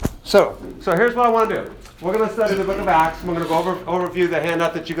So here's what I want to do. We're going to study the book of Acts. We're going to go overview the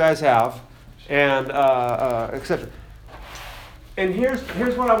handout that you guys have, and etc. And here's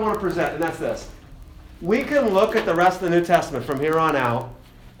what I want to present, and that's this. We can look at the rest of the New Testament from here on out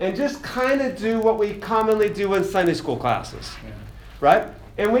and just kind of do what we commonly do in Sunday school classes, right?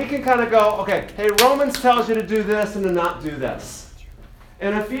 And we can kind of go, okay, hey, Romans tells you to do this and to not do this.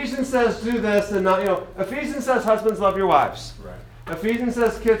 And Ephesians says do this and not, Ephesians says husbands love your wives. Right. Ephesians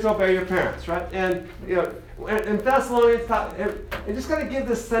says kids obey your parents, right? And, in Thessalonians, and just kind of give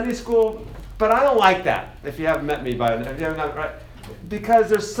this Sunday school, but I don't like that if you haven't met me by now, if you haven't, right? Because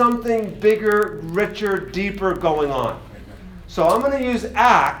there's something bigger, richer, deeper going on. So I'm going to use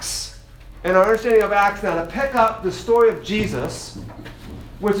Acts and our understanding of Acts now to pick up the story of Jesus,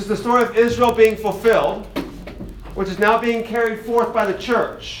 which is the story of Israel being fulfilled, which is now being carried forth by the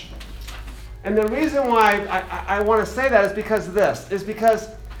church. And the reason why I want to say that is because of this, is because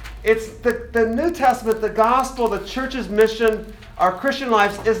it's the New Testament, the gospel, the church's mission, our Christian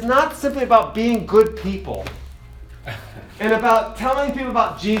lives is not simply about being good people and about telling people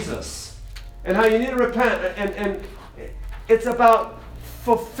about Jesus and how you need to repent. And it's about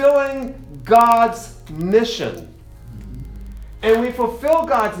fulfilling God's mission. And we fulfill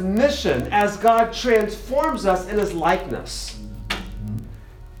God's mission as God transforms us in His likeness.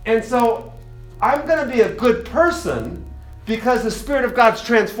 And so I'm going to be a good person because the Spirit of God's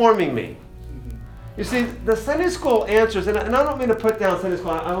transforming me. You see, the Sunday school answers, and I don't mean to put down Sunday school,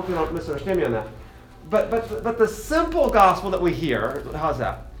 I hope you don't misunderstand me on that. But the simple gospel that we hear, how's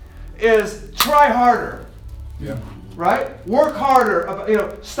that? Is try harder. Yeah. Right? Work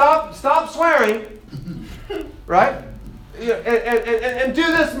harder. Stop swearing. Right? And do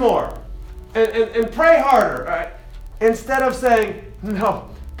this more. And pray harder. Right? Instead of saying, no,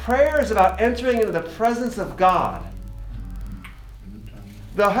 prayer is about entering into the presence of God.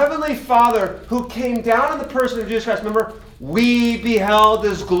 The Heavenly Father who came down in the person of Jesus Christ. Remember, we beheld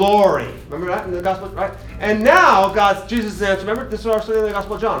His glory. Remember that in the Gospel, right? And now Jesus' answer, remember, this is our study in the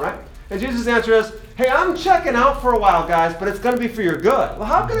Gospel of John, right? And Jesus' answer is, hey, I'm checking out for a while, guys, but it's going to be for your good. Well,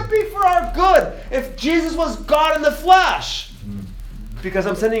 how can it be for our good if Jesus was God in the flesh? Because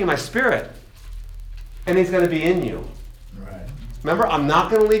I'm sending you my Spirit, and He's going to be in you. Right. Remember, I'm not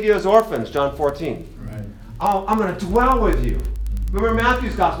going to leave you as orphans, John 14. Right. I'm going to dwell with you. Remember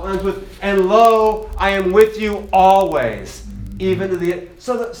Matthew's gospel ends with, and lo, I am with you always, even to the end.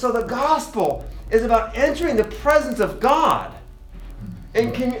 So the gospel is about entering the presence of God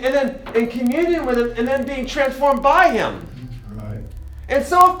and then in communion with Him and then being transformed by Him. Right. And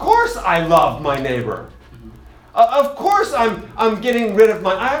so of course I love my neighbor. Of course I'm getting rid of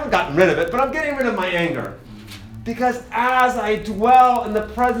I haven't gotten rid of it, but I'm getting rid of my anger. Because as I dwell in the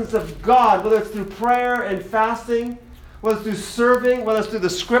presence of God, whether it's through prayer and fasting, whether it's through serving, whether it's through the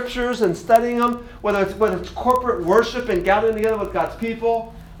scriptures and studying them, whether it's corporate worship and gathering together with God's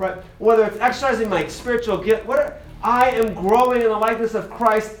people, right? Whether it's exercising my spiritual gift, I am growing in the likeness of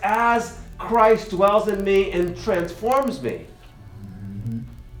Christ as Christ dwells in me and transforms me.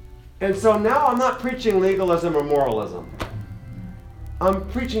 And so now I'm not preaching legalism or moralism. I'm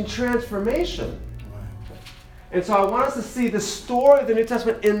preaching transformation. And so I want us to see the story of the New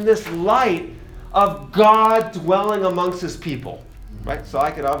Testament in this light of God dwelling amongst His people, right? So I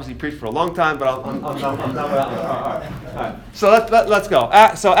could obviously preach for a long time, but I'm done with that. All right. So let's go.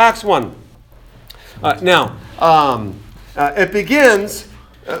 So Acts 1. Now, it begins.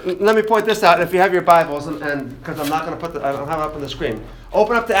 Let me point this out. If you have your Bibles, and because I'm not going to I don't have it up on the screen.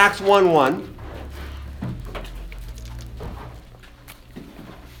 Open up to Acts 1:1.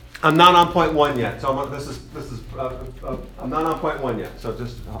 I'm not on point 1 yet. So I'm not on point 1 yet. So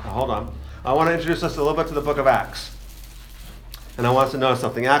just hold on. I want to introduce us a little bit to the book of Acts. And I want us to notice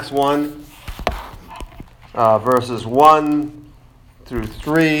something. Acts 1, verses 1 through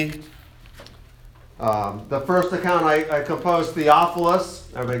 3. The first account I composed Theophilus.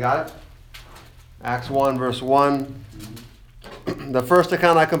 Everybody got it? Acts 1, verse 1. The first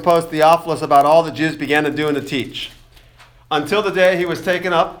account I composed Theophilus about all the Jews began to do and to teach, until the day he was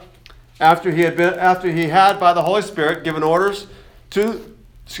taken up, after he had by the Holy Spirit given orders to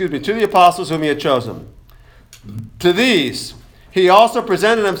the apostles whom he had chosen. To these he also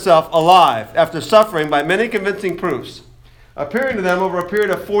presented himself alive after suffering by many convincing proofs, appearing to them over a period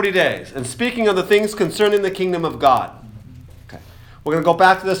of 40 days, and speaking of the things concerning the kingdom of God. Okay. We're going to go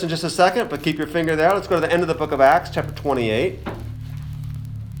back to this in just a second, but keep your finger there. Let's go to the end of the book of Acts, chapter 28.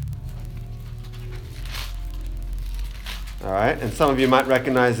 All right, and some of you might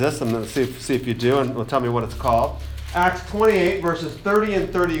recognize this. I'm going to see if you do, and will tell me what it's called. Acts 28, verses 30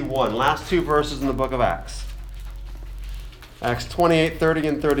 and 31. Last two verses in the book of Acts. Acts 28, 30,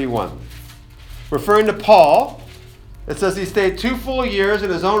 and 31. Referring to Paul, it says he stayed 2 full years in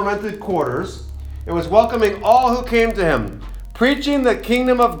his own rented quarters and was welcoming all who came to him, preaching the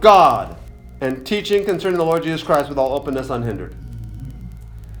kingdom of God and teaching concerning the Lord Jesus Christ with all openness unhindered.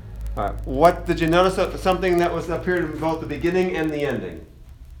 All right. What did you notice? Something that was appeared in both the beginning and the ending.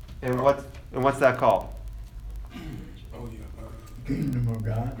 And what's that called? Kingdom of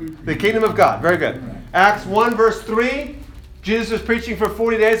God. The kingdom of God. Very good. Acts 1 verse 3, Jesus was preaching for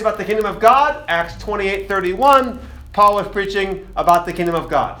 40 days about the kingdom of God. Acts 28:31, Paul was preaching about the kingdom of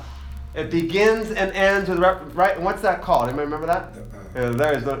God. It begins and ends with right. And what's that called? Anybody remember that?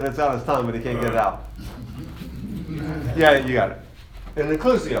 It's on his tongue, but he can't get it out. Yeah, you got it. An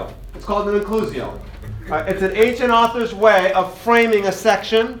inclusio. It's called an inclusio. It's an ancient author's way of framing a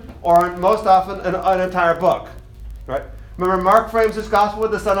section, or most often an entire book. Right? Remember, Mark frames his gospel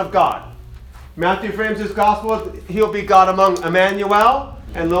with the Son of God. Matthew frames his gospel with, he'll be God among Emmanuel,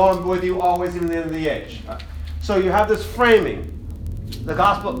 and lo, I'm with you always even to the end of the age. So you have this framing. The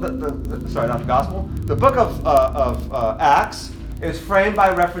gospel, the book of Acts is framed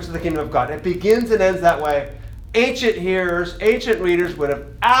by reference to the kingdom of God. It begins and ends that way. Ancient hearers, ancient readers would have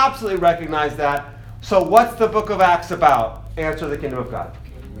absolutely recognized that. So what's the book of Acts about? Answer the kingdom of God.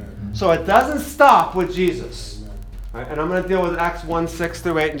 Amen. So it doesn't stop with Jesus. Right, and I'm going to deal with Acts 1, 6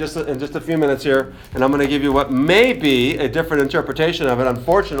 through 8 in just a few minutes here. And I'm going to give you what may be a different interpretation of it,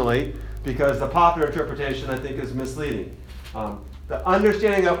 unfortunately, because the popular interpretation, I think, is misleading. The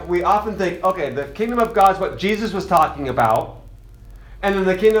understanding of, we often think, okay, the kingdom of God is what Jesus was talking about, and then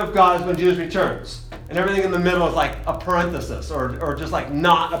the kingdom of God is when Jesus returns. And everything in the middle is like a parenthesis, or just like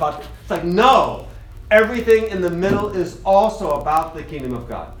not about, it's like, no, everything in the middle is also about the kingdom of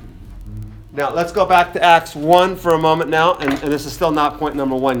God. Now, let's go back to Acts 1 for a moment now, and this is still not point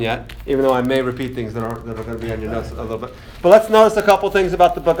number 1 yet, even though I may repeat things that are going to be on your notes a little bit. But let's notice a couple things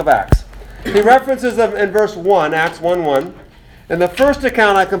about the book of Acts. He references them in verse 1, Acts 1:1. In the first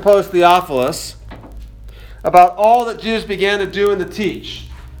account I composed Theophilus about all that Jesus began to do and to teach.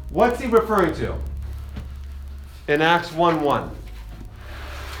 What's he referring to in Acts 1:1?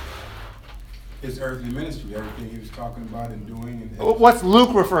 His earthly ministry, everything he was talking about and doing. And what's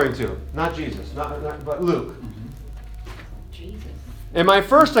Luke referring to? Not Jesus, but Luke. Jesus. In my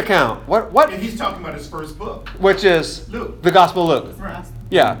first account, what? And he's talking about his first book, which is Luke. The Gospel of Luke. Right.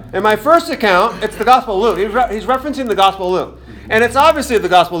 Yeah. In my first account, it's the Gospel of Luke. He's referencing the Gospel of Luke. And it's obviously the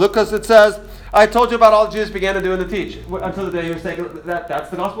Gospel of Luke because it says, I told you about all Jesus began to do and to teach until the day he was taken.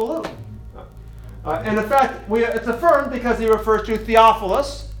 That's the Gospel of Luke. And in fact, it's affirmed because he refers to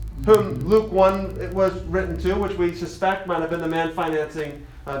Theophilus, whom Luke 1 was written to, which we suspect might have been the man financing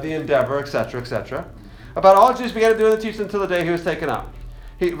the endeavor, etc., etc. About all Jesus began to do and to teach until the day he was taken up.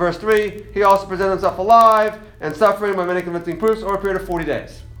 Verse 3, he also presented himself alive and suffering by many convincing proofs over a period of 40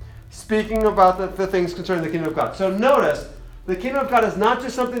 days. Speaking about the things concerning the kingdom of God. So notice, the kingdom of God is not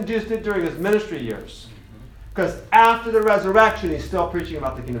just something Jesus did during his ministry years. Because after the resurrection, he's still preaching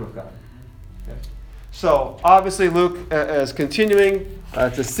about the kingdom of God. Okay. So obviously Luke is continuing.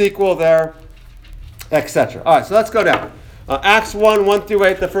 It's a sequel there, etc. All right, so let's go down. Acts 1 through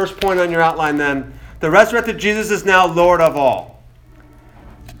 8, the first point on your outline then. The resurrected Jesus is now Lord of all.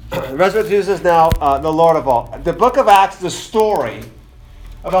 The resurrected Jesus is now the Lord of all. The book of Acts is a story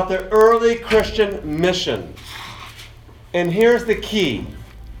about the early Christian mission. And here's the key.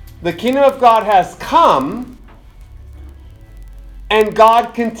 The kingdom of God has come, and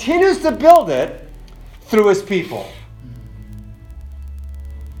God continues to build it through his people.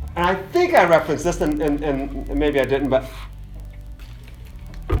 And I think I referenced this, and maybe I didn't, but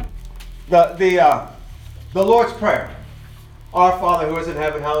the Lord's Prayer. Our Father who is in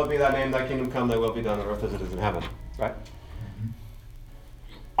heaven, hallowed be thy name, thy kingdom come, thy will be done on earth as it is in heaven. Right?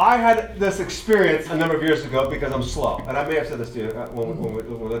 I had this experience a number of years ago because I'm slow. And I may have said this to you when we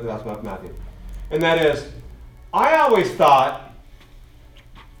looked at about Matthew. And that is, I always thought,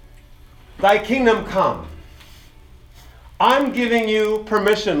 thy kingdom come. I'm giving you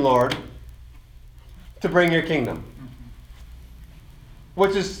permission, Lord, to bring your kingdom.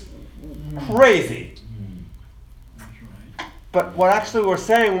 Which is crazy. But what actually we're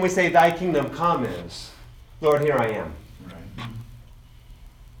saying when we say thy kingdom come is, Lord, here I am. Right.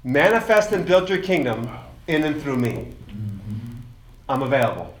 Manifest and build your kingdom in and through me. I'm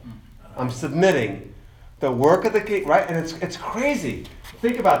available. I'm submitting the work of the king, right? And it's crazy.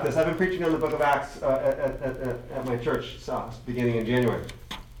 Think about this. I've been preaching on the book of Acts at my church beginning in January.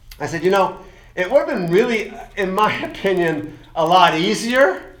 I said, it would have been really, in my opinion, a lot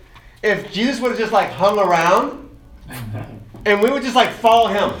easier if Jesus would have just hung around and we would just follow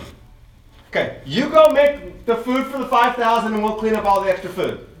him. Okay, you go make the food for the 5,000 and we'll clean up all the extra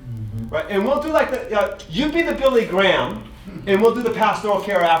food. Right? And we'll do like you be the Billy Graham and we'll do the pastoral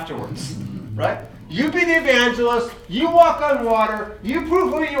care afterwards. Right? You be the evangelist, you walk on water, you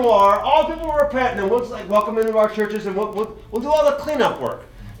prove who you are, all people will repent, and then we'll just like welcome into our churches and we'll do all the cleanup work.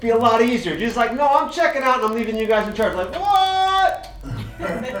 Be a lot easier. Just like, no, I'm checking out and I'm leaving you guys in charge. Like, what?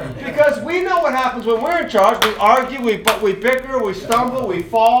 Because we know what happens when we're in charge. We argue, we bicker, we stumble, we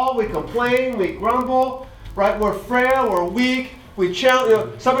fall, we complain, we grumble, right? We're frail, we're weak, we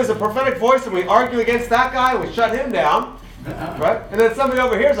challenge, somebody's a prophetic voice and we argue against that guy, we shut him down. Right? And then somebody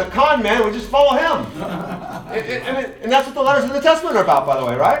over here is a con man, we just follow him. And that's what the letters of the New Testament are about, by the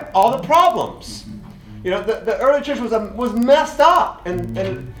way, right? All the problems. The early church was messed up.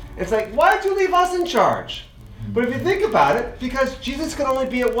 And it's like, why did you leave us in charge? But if you think about it, because Jesus could only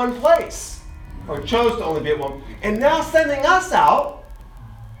be at one place, or chose to only be at one. And now sending us out,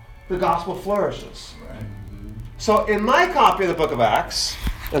 the gospel flourishes. So in my copy of the book of Acts,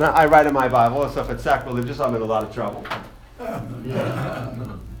 and I write in my Bible, and so if it's sacrilegious, I'm in a lot of trouble.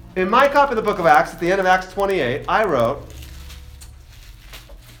 In my copy of the book of Acts, at the end of Acts 28, I wrote,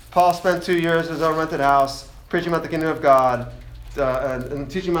 Paul spent 2 years in his own rented house, preaching about the kingdom of God, and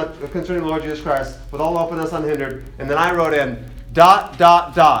teaching about concerning the Lord Jesus Christ, with all openness unhindered. And then I wrote in, ...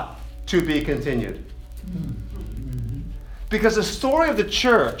 to be continued. Because the story of the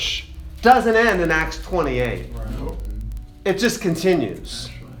church doesn't end in Acts 28. It just continues.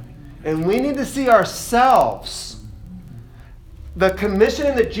 And we need to see ourselves. The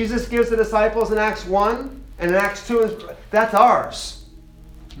commissioning that Jesus gives the disciples in Acts 1 and in Acts 2, that's ours.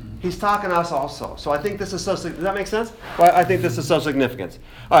 He's talking to us also. So I think this is so significant. Does that make sense? Well, I think this is so significant.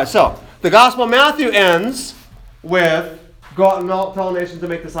 All right, so the Gospel of Matthew ends with, go out and tell all nations to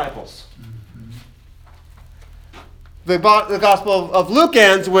make disciples. The Gospel of Luke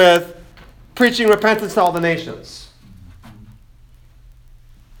ends with preaching repentance to all the nations.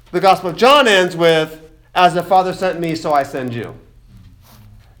 The Gospel of John ends with, as the Father sent me, so I send you.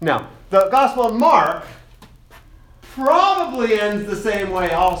 Now, the Gospel of Mark probably ends the same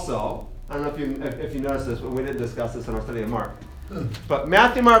way also. I don't know if you noticed this, but we didn't discuss this in our study of Mark. But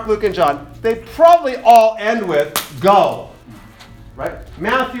Matthew, Mark, Luke, and John, they probably all end with go. Right?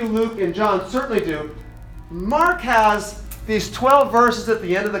 Matthew, Luke, and John certainly do. Mark has these 12 verses at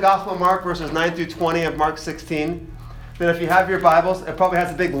the end of the Gospel of Mark, verses 9 through 20 of Mark 16. Then if you have your Bibles, it probably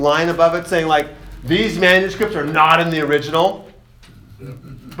has a big line above it saying like, these manuscripts are not in the original.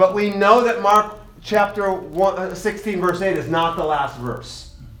 But we know that Mark chapter 16, verse 8 is not the last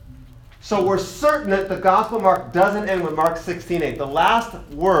verse. So we're certain that the Gospel of Mark doesn't end with Mark 16:8. The last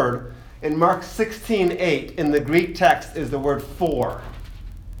word in Mark 16:8 in the Greek text is the word for.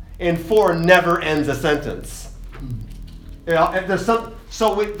 And for never ends a sentence. And there's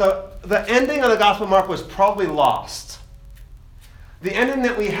the ending of the Gospel of Mark was probably lost. The ending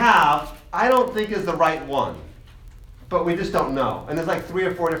that we have, I don't think is the right one. But we just don't know. And there's like 3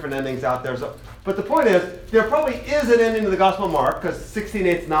 or 4 different endings out there. But the point is, there probably is an ending to the Gospel of Mark, because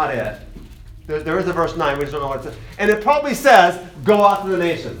 16:8 is not it. There is a verse 9, we just don't know what it says. And it probably says, go out to the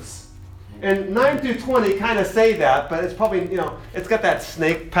nations. And 9 through 20 kind of say that, but it's probably, it's got that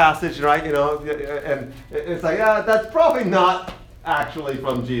snake passage, right? And it's like, that's probably not actually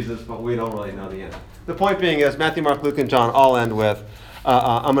from Jesus, but we don't really know the end. The point being is, Matthew, Mark, Luke, and John all end with,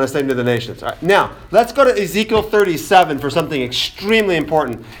 I'm going to send him to the nations. All right, now, let's go to Ezekiel 37 for something extremely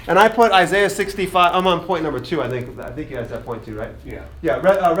important. And I put Isaiah 65. I'm on point number 2, I think. I think you guys have point 2, right? Yeah. Yeah,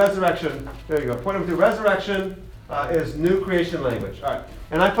 resurrection. There you go. Point number 2. Resurrection is new creation language. All right.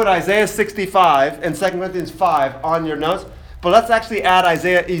 And I put Isaiah 65 and 2 Corinthians 5 on your notes. But let's actually add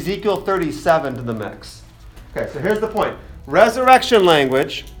Ezekiel 37 to the mix. Okay, so here's the point. Resurrection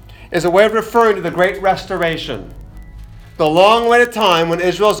language is a way of referring to the great restoration. The long-awaited time when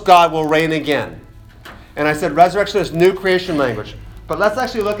Israel's God will reign again. And I said resurrection is new creation language. But let's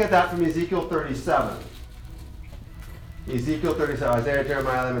actually look at that from Ezekiel 37. Ezekiel 37, Isaiah,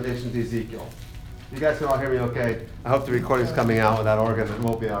 Jeremiah, Lamentations, Ezekiel. You guys can all hear me okay? I hope the recording's coming out with that organ. It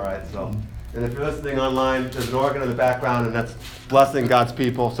will be all right. So, and if you're listening online, there's an organ in the background, and that's blessing God's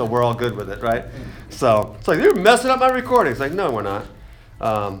people, so we're all good with it, right? So it's like, you're messing up my recording. It's like, no, we're not.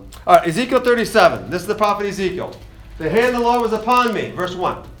 All right, Ezekiel 37. This is the prophet Ezekiel. The hand of the Lord was upon me, verse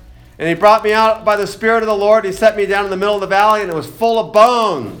 1. And he brought me out by the Spirit of the Lord. He set me down in the middle of the valley, and it was full of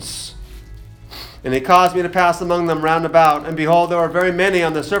bones. And he caused me to pass among them round about. And behold, there were very many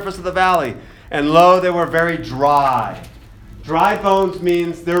on the surface of the valley. And lo, they were very dry. Dry bones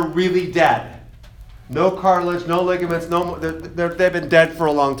means they're really dead. No cartilage, no ligaments, they've been dead for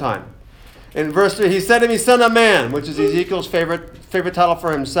a long time. In verse 3, he said to me, Son of man, which is Ezekiel's favorite title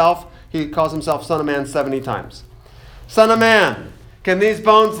for himself. He calls himself Son of Man 70 times. Son of man, can these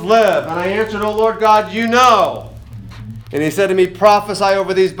bones live? And I answered, O Lord God, you know. And he said to me, prophesy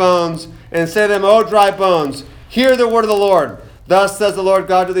over these bones, and say to them, O dry bones, hear the word of the Lord. Thus says the Lord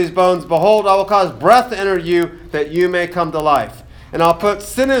God to these bones, behold, I will cause breath to enter you, that you may come to life. And I'll put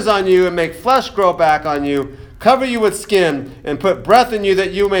sinews on you, and make flesh grow back on you, cover you with skin, and put breath in you,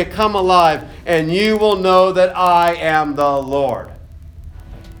 that you may come alive, and you will know that I am the Lord.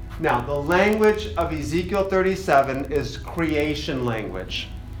 Now, the language of Ezekiel 37 is creation language.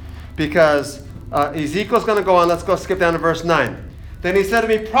 Because Ezekiel's going to go on, let's go skip down to verse 9. Then he said to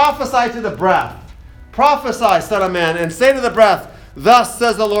me, prophesy to the breath. Prophesy, son of man, and say to the breath, thus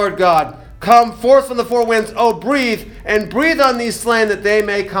says the Lord God, come forth from the four winds, O breathe, and breathe on these slain, that they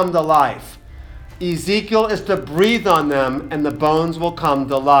may come to life. Ezekiel is to breathe on them, and the bones will come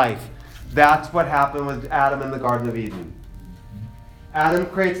to life. That's what happened with Adam in the Garden of Eden.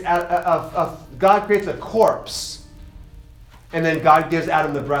 God creates a corpse, and then God gives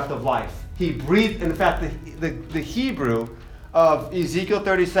Adam the breath of life. He breathed. In fact, the Hebrew of Ezekiel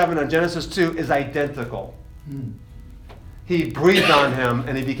 37 and Genesis 2 is identical. He breathed on him,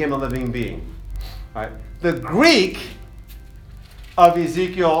 and he became a living being. All right. The Greek of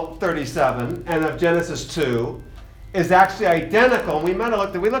Ezekiel 37 and of Genesis 2 is actually identical. And we might have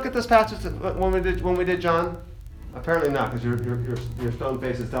looked. Did we look at this passage when we did John? Apparently not, because your stone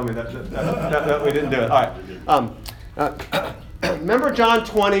faces tell me that we didn't do it. All right. Remember John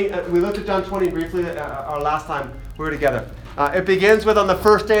 20? We looked at John 20 briefly our last time we were together. It begins with on the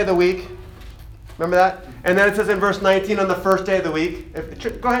first day of the week. Remember that? And then it says in verse 19 on the first day of the week.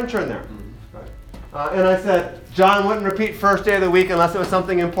 Go ahead and turn there. And I said, John wouldn't repeat first day of the week unless it was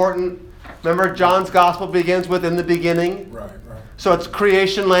something important. Remember, John's gospel begins with in the beginning. Right. So it's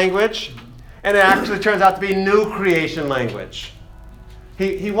creation language. And it actually turns out to be new creation language.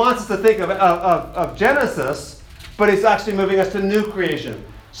 He wants us to think of Genesis, but he's actually moving us to new creation.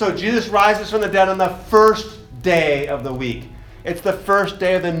 So Jesus rises from the dead on the first day of the week. It's the first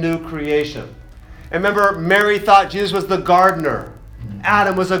day of the new creation. And remember, Mary thought Jesus was the gardener.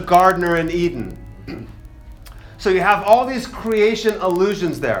 Adam was a gardener in Eden. So you have all these creation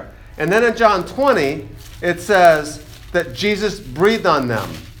allusions there. And then in John 20, it says that Jesus breathed on them.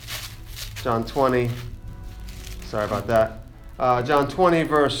 John 20, sorry about that. John 20,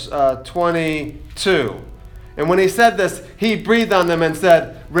 verse 22. And when he said this, he breathed on them and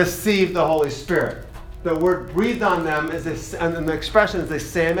said, receive the Holy Spirit. The word breathed on them and the expression is the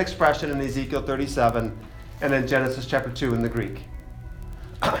same expression in Ezekiel 37 and in Genesis chapter 2 in the Greek.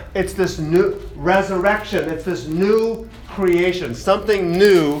 It's this new resurrection. It's this new creation. Something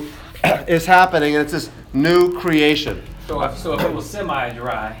new is happening, and it's this new creation. So if it was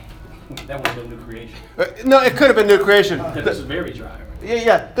semi-dry, that would have been new creation. No, it could have been new creation. Because this is very dry. Right?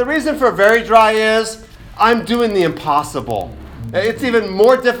 Yeah. The reason for very dry is I'm doing the impossible. It's even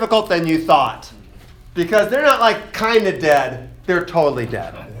more difficult than you thought. Because they're not like kind of dead. They're totally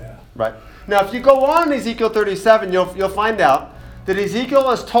dead. Yeah. Right? Now, if you go on in Ezekiel 37, you'll find out that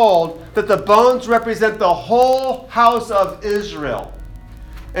Ezekiel is told that the bones represent the whole house of Israel.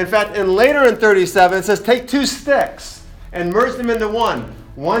 In fact, later in 37, it says, take two sticks and merge them into one.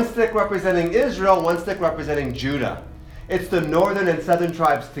 One stick representing Israel, one stick representing Judah. It's the northern and southern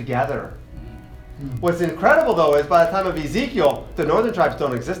tribes together. What's incredible, though, is by the time of Ezekiel, the northern tribes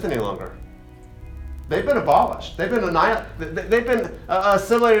don't exist any longer. They've been abolished. They've been annihilated. They've been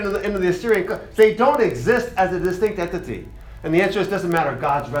assimilated into the Assyrian. They don't exist as a distinct entity. And the answer is, it doesn't matter.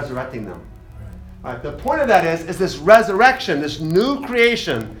 God's resurrecting them. All right, the point of that is this resurrection, this new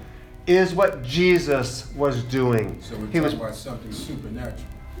creation, is what Jesus was doing. So we're talking about something supernatural.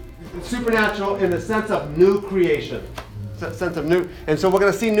 Supernatural in the sense of new creation. Sense of new. And so we're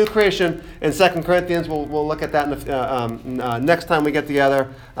going to see new creation in 2 Corinthians. We'll look at that in next time we get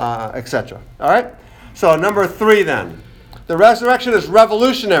together, etc. All right? So number 3 then. The resurrection is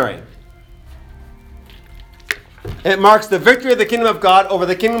revolutionary. It marks the victory of the kingdom of God over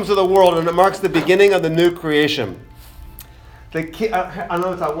the kingdoms of the world, and it marks the beginning of the new creation.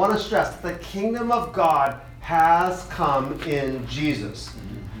 I want to stress, the kingdom of God has come in Jesus.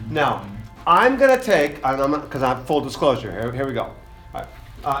 Now, I'm going to take, because I'm full disclosure, here we go. All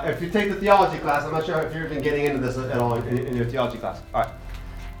right. If you take the theology class, I'm not sure if you've been getting into this at all in your theology class. All right.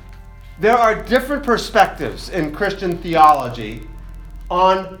 There are different perspectives in Christian theology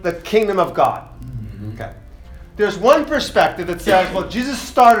on the kingdom of God. Okay. There's one perspective that says, well, Jesus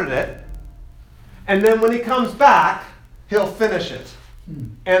started it, and then when he comes back, he'll finish it.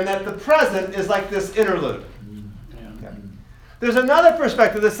 And that the present is like this interlude. Okay. There's another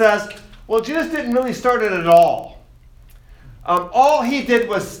perspective that says, well, Jesus didn't really start it at all. all he did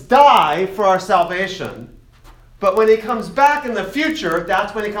was die for our salvation. But when he comes back in the future,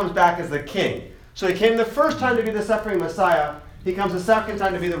 that's when he comes back as the king. So he came the first time to be the suffering Messiah. He comes the second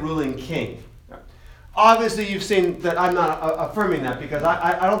time to be the ruling king. Obviously, you've seen that I'm not affirming that because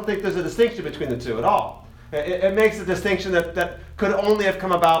I don't think there's a distinction between the two at all. It makes a distinction that could only have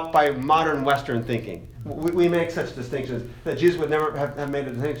come about by modern Western thinking. We make such distinctions that Jesus would never have made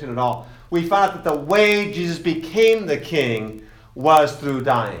a distinction at all. We found out that the way Jesus became the king was through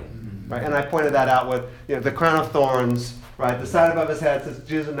dying. Right? And I pointed that out with the crown of thorns. Right, the sign above his head says,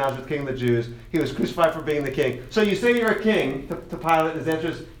 Jesus of Nazareth, King of the Jews. He was crucified for being the king. So you say you're a king to Pilate, and his answer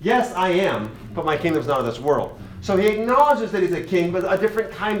is, yes, I am, but my kingdom's not of this world. So he acknowledges that he's a king, but a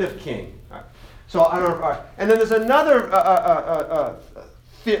different kind of king. Right. So I don't know. And then there's another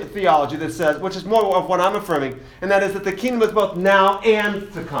theology that says, which is more of what I'm affirming, and that is that the kingdom is both now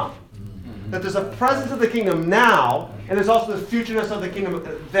and to come. That there's a presence of the kingdom now, and there's also the futureness of the kingdom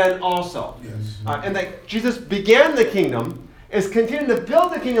then also. Yes. And that Jesus began the kingdom, is continuing to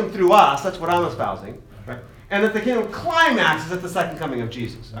build the kingdom through us, that's what I'm espousing, right? And that the kingdom climaxes at the second coming of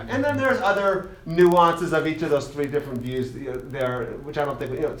Jesus. Right? And then there's other nuances of each of those three different views there, which I don't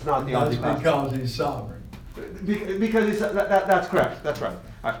think, it's not theology class. Because he's sovereign. Because he's, that's correct, that's right.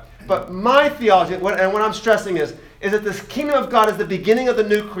 All right. But my theology, and what I'm stressing is that this kingdom of God is the beginning of the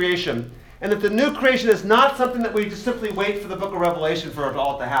new creation, and that the new creation is not something that we just simply wait for the book of Revelation for it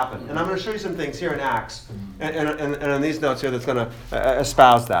all to happen. And I'm going to show you some things here in Acts and on these notes here that's going to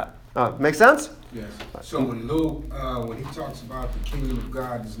espouse that. Make sense? Yes. So when Luke, when he talks about the kingdom of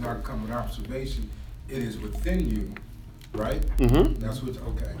God does not come with observation, it is within you, right? Mm-hmm. That's what,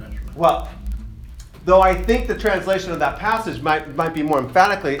 okay. Well, though I think the translation of that passage might be more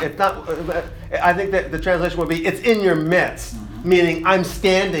emphatically, it's not. I think that the translation would be, it's in your midst, meaning I'm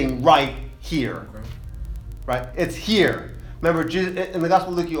standing right here. Right? It's here. Remember, in the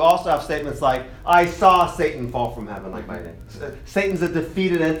Gospel of Luke, you also have statements like, I saw Satan fall from heaven like lightning. Satan's a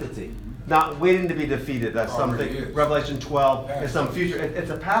defeated entity, not waiting to be defeated. That's something, Revelation 12 is some future.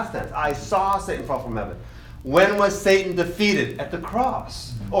 It's a past tense. I saw Satan fall from heaven. When was Satan defeated? At the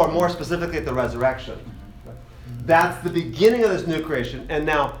cross, or more specifically at the resurrection. That's the beginning of this new creation. And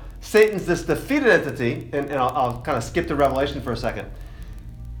now Satan's this defeated entity, and I'll kind of skip to Revelation for a second.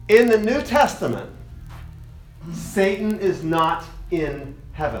 In the New Testament, Satan is not in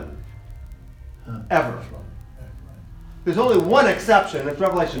heaven. Ever. There's only one exception, it's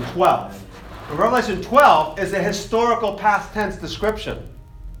Revelation 12. And Revelation 12 is a historical past tense description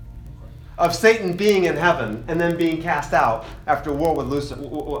of Satan being in heaven and then being cast out after war with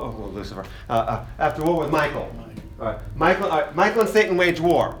Lucifer, after war with Michael. Michael and Satan wage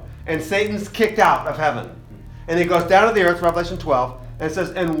war, and Satan's kicked out of heaven. And he goes down to the earth, Revelation 12, and it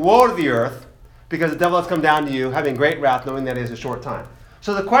says, and woe to the earth, because the devil has come down to you, having great wrath, knowing that he has a short time.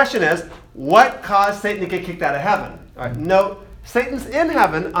 So the question is, what caused Satan to get kicked out of heaven? All right, note, Satan's in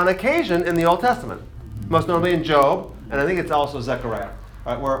heaven on occasion in the Old Testament, most notably in Job, and I think it's also Zechariah.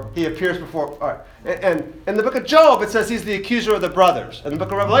 Right, where he appears before. Right. And in the book of Job, it says he's the accuser of the brothers. In the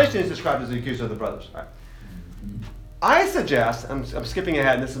book of Revelation, he's described as the accuser of the brothers. Right. I suggest, I'm skipping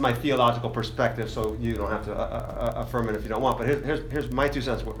ahead, and this is my theological perspective, so you don't have to affirm it if you don't want, but here's my 2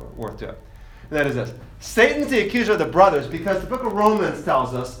 cents worth to it. And that is this. Satan's the accuser of the brothers because the book of Romans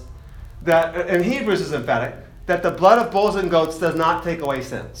tells us that, and Hebrews is emphatic, that the blood of bulls and goats does not take away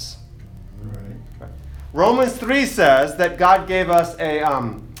sins. Romans 3 says that God gave us a,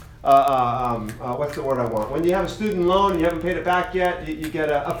 what's the word I want? When you have a student loan and you haven't paid it back yet, you get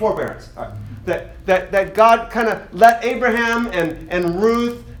a forbearance. That God kind of let Abraham and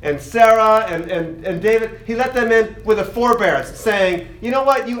Ruth and Sarah and David, he let them in with a forbearance, saying, you know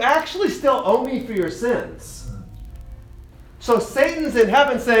what, you actually still owe me for your sins. So Satan's in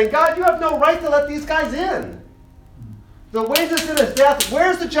heaven saying, God, you have no right to let these guys in. The wages of sin is death.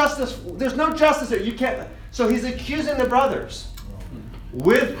 Where's the justice? There's no justice here. You can't. So he's accusing the brothers.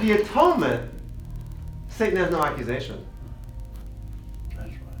 With the atonement, Satan has no accusation. That's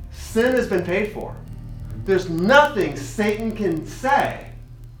right. Sin has been paid for. There's nothing Satan can say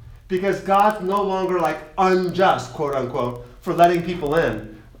because God's no longer like unjust, quote unquote, for letting people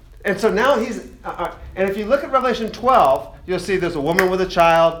in. And so now he's, and if you look at Revelation 12, you'll see there's a woman with a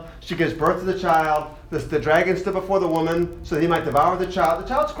child. She gives birth to the child. The dragon stood before the woman so that he might devour the child. The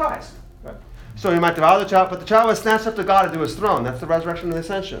child's Christ. Right? So he might devour the child, but the child was snatched up to God into his throne. That's the resurrection and the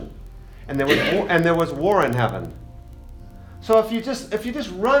ascension. And there was war in heaven. So if you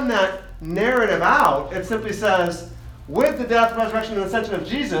just run that narrative out, it simply says, with the death, resurrection, and ascension of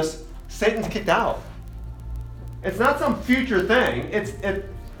Jesus, Satan's kicked out. It's not some future thing.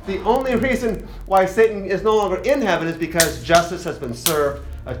 The only reason why Satan is no longer in heaven is because justice has been served,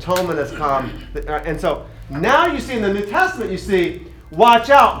 atonement has come. And so now you see in the New Testament, you see, watch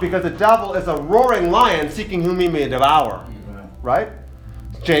out, because the devil is a roaring lion seeking whom he may devour. Right?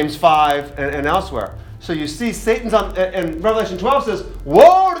 James 5 and elsewhere. So you see Satan's on, and Revelation 12 says,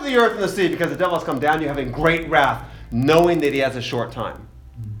 woe to the earth and the sea, because the devil has come down, you having great wrath, knowing that he has a short time.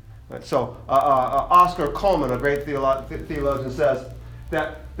 Right? So Oscar Coleman, a great theologian, says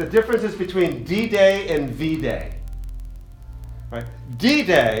that the difference is between D-Day and V-Day. Right?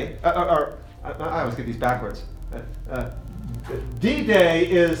 D-Day, I always get these backwards. D-Day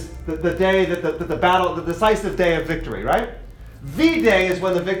is the day that the battle, the decisive day of victory, right? V-Day is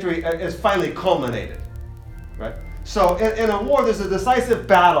when the victory is finally culminated, right? So in a war, there's a decisive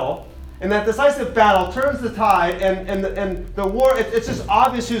battle, and that decisive battle turns the tide, and the war, it's just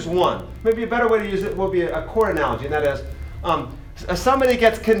obvious who's won. Maybe a better way to use it will be a court analogy, and that is, somebody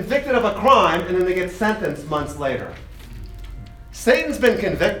gets convicted of a crime, and then they get sentenced months later. Satan's been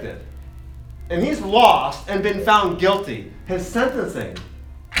convicted, and he's lost and been found guilty. His sentencing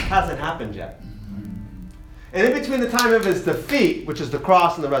hasn't happened yet. And in between the time of his defeat, which is the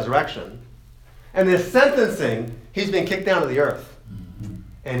cross and the resurrection, and his sentencing, he's been kicked down to the earth.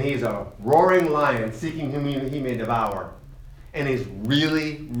 And he's a roaring lion seeking whom he may devour. And he's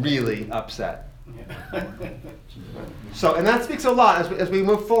really, really upset. So, and that speaks a lot as we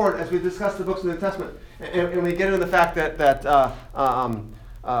move forward, as we discuss the books of the New Testament, and we get into the fact that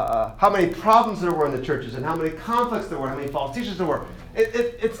how many problems there were in the churches, and how many conflicts there were, how many false teachers there were.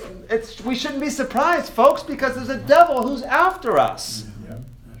 We shouldn't be surprised, folks, because there's a devil who's after us. Yeah,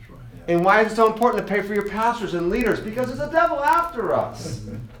 that's right. And why is it so important to pray for your pastors and leaders? Because there's a devil after us.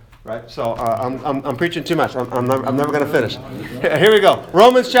 Right? So I'm preaching too much. I'm never going to finish. Here we go.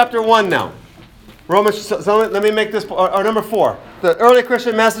 Romans chapter 1 now. So let me make this, or number 4. The early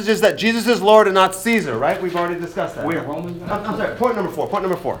Christian message is that Jesus is Lord and not Caesar, right? We've already discussed that. Where, Romans? I'm sorry, point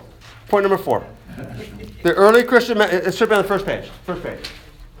number 4. The early Christian, it should be on the first page.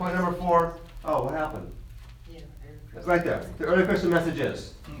 Point number 4. Oh, what happened? Right there. The early Christian message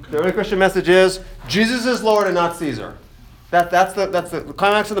is. The early Christian message is Jesus is Lord and not Caesar. That's the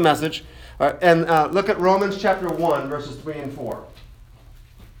climax of the message. All right, and look at Romans chapter 1, verses 3 and 4.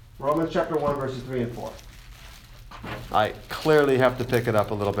 Romans chapter 1, verses 3 and 4. I clearly have to pick it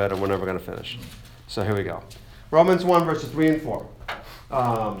up a little bit, and we're never going to finish. So here we go. Romans 1, verses 3 and 4.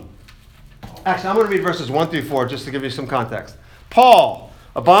 Actually, I'm going to read verses 1 through 4 just to give you some context. Paul,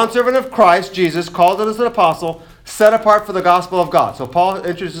 a bondservant of Christ Jesus, called as an apostle, set apart for the gospel of God. So Paul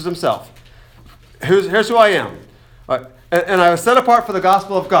introduces himself. Here's who I am. All right. And I was set apart for the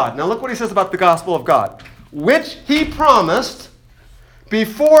gospel of God. Now look what he says about the gospel of God. Which he promised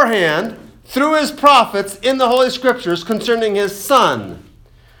beforehand through his prophets in the Holy Scriptures concerning his Son,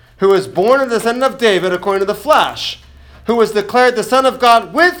 who was born of the descendant of David according to the flesh, who was declared the Son of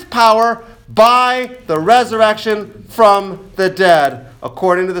God with power by the resurrection from the dead,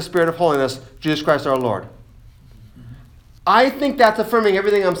 according to the Spirit of holiness, Jesus Christ our Lord. I think that's affirming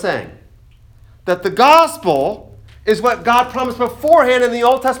everything I'm saying. That the gospel is what God promised beforehand in the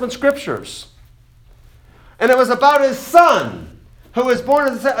Old Testament Scriptures. And it was about his Son, who was born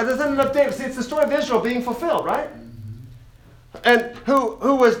as a descendant of David. See, it's the story of Israel being fulfilled, right? And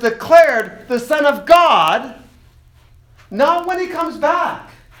who was declared the Son of God, not when he comes back.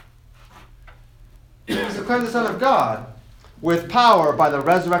 He was declared the Son of God with power by the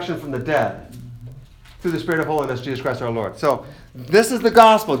resurrection from the dead through the Spirit of holiness, Jesus Christ our Lord. So this is the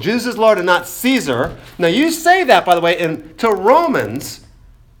gospel. Jesus is Lord and not Caesar. Now you say that, by the way, to Romans,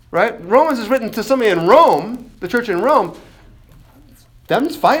 right? Romans is written to somebody in Rome, the church in Rome.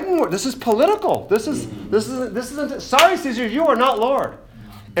 Them's fighting. This is political. This isn't. Sorry, Caesar, you are not Lord.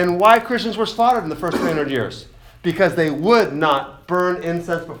 And why Christians were slaughtered in the first 300 years? Because they would not burn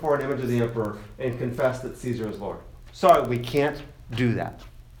incense before an image of the emperor and confess that Caesar is Lord. Sorry, we can't do that.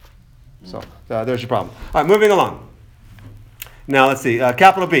 So there's your problem. All right, moving along. Now let's see.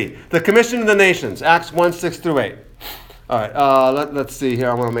 Capital B, the commission of the nations, Acts 1, 6 through 8. All right, let's see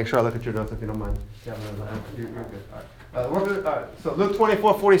here. I want to make sure I look at your notes if you don't mind. You're good. All right. All right. So Luke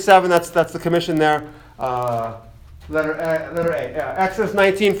 24:47. That's the commission there. Letter A. Exodus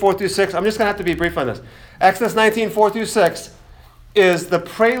 19, 4 through 6. I'm just going to have to be brief on this. Exodus 19, 4 through 6 is the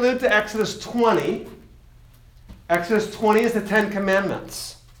prelude to Exodus 20. Exodus 20 is the Ten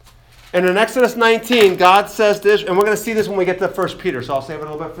Commandments. And in Exodus 19, God says to Israel, and we're going to see this when we get to 1 Peter, so I'll save it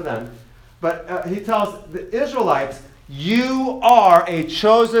a little bit for then. But he tells the Israelites, you are a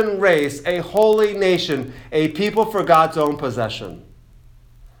chosen race, a holy nation, a people for God's own possession.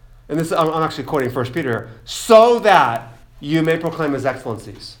 And this, I'm actually quoting 1 Peter here. So that you may proclaim his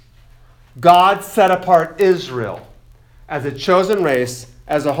excellencies. God set apart Israel as a chosen race,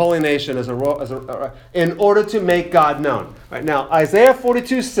 as a holy nation, in order to make God known. Right now, Isaiah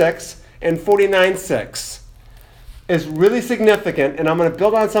 42:6 and 49:6 is really significant, and I'm going to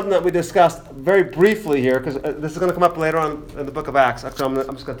build on something that we discussed very briefly here, because this is going to come up later on in the book of Acts. Actually,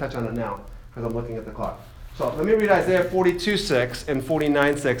 I'm just going to touch on it now, because I'm looking at the clock. So let me read Isaiah 42:6 and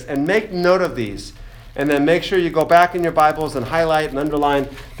 49:6, and make note of these. And then make sure you go back in your Bibles and highlight and underline,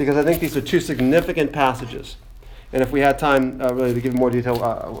 because I think these are two significant passages. And if we had time really to give more detail,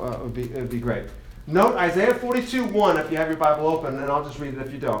 it would be great. Note Isaiah 42:1 if you have your Bible open, and I'll just read it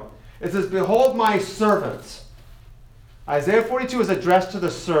if you don't. It says, "Behold my servant." Isaiah 42 is addressed to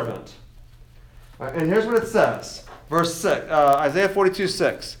the servant. Right, and here's what it says. Verse 6, Isaiah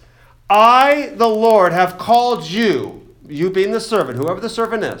 42:6. "I, the Lord, have called you," you being the servant, whoever the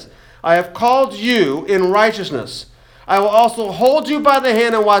servant is, "I have called you in righteousness. I will also hold you by the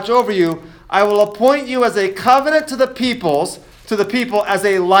hand and watch over you. I will appoint you as a covenant to the people, as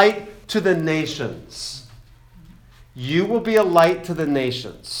a light to the nations." You will be a light to the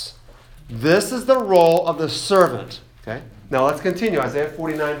nations. This is the role of the servant. Okay? Now let's continue. Isaiah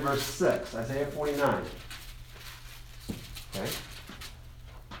 49, verse 6. Isaiah 49. Okay?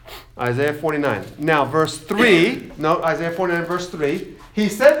 Isaiah 49. Now, verse 3. Note Isaiah 49, verse 3. "He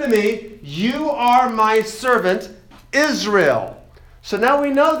said to me, 'You are my servant, Israel.'" So now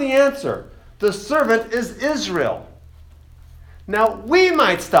we know the answer. The servant is Israel. Now, we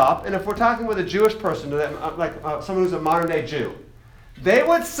might stop, and if we're talking with a Jewish person, like someone who's a modern-day Jew, they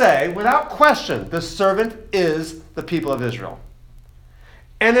would say, without question, the servant is the people of Israel.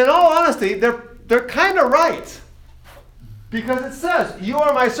 And in all honesty, they're kind of right. Because it says, "You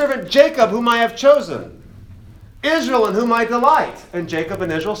are my servant Jacob, whom I have chosen. Israel, in whom I delight." And Jacob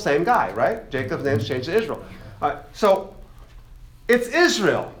and Israel, same guy, right? Jacob's name's changed to Israel. So, it's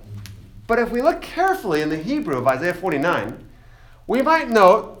Israel. But if we look carefully in the Hebrew of Isaiah 49, we might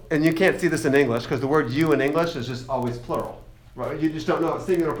note, and you can't see this in English, because the word "you" in English is just always plural. Right? You just don't know if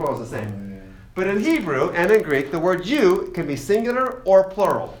singular or plural is the same. But in Hebrew and in Greek, the word "you" can be singular or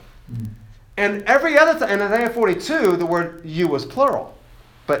plural. And every other time, in Isaiah 42, the word "you" was plural.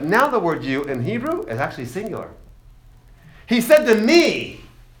 But now the word "you" in Hebrew is actually singular. "He said to me,"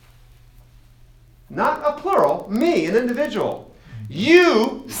 not a plural, me, an individual,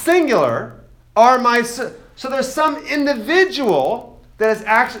 "You," singular, "are my..." So there's some individual that is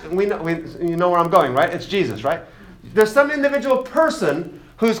actually, you know where I'm going, right? It's Jesus, right? There's some individual person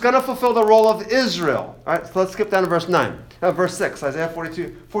who's going to fulfill the role of Israel. All right, so let's skip down to verse 6, Isaiah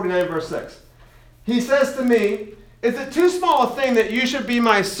 49, verse 6. "He says to me, 'Is it too small a thing that you should be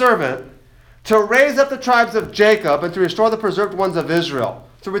my servant, to raise up the tribes of Jacob and to restore the preserved ones of Israel?'"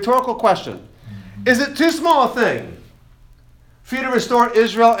 It's a rhetorical question. Is it too small a thing for you to restore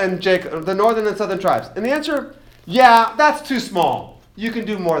Israel and Jacob, the northern and southern tribes? And the answer, yeah, that's too small. You can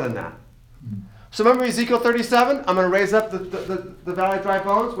do more than that. So remember Ezekiel 37? I'm going to raise up the valley of dry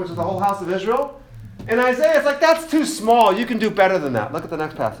bones, which is the whole house of Israel. And Isaiah, it's like, that's too small. You can do better than that. Look at the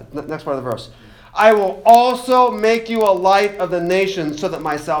next passage, next part of the verse. "I will also make you a light of the nations so that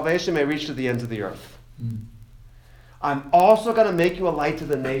my salvation may reach to the ends of the earth." I'm also going to make you a light to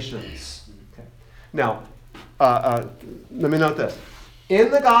the nations. Okay. Now, let me note this. In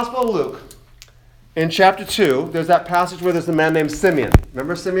the Gospel of Luke, in chapter 2, there's that passage where there's a man named Simeon.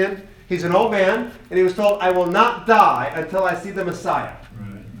 Remember Simeon? He's an old man, and he was told, "I will not die until I see the Messiah."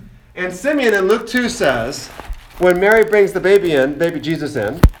 Right. And Simeon in Luke 2 says, when Mary brings the baby Jesus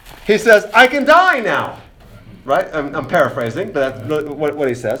in, he says, "I can die now." Right? I'm paraphrasing, but that's what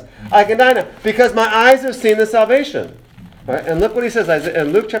he says. "I can die now because my eyes have seen the salvation." Right? And look what he says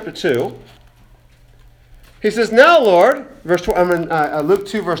in Luke chapter 2. He says, "Now, Lord," Luke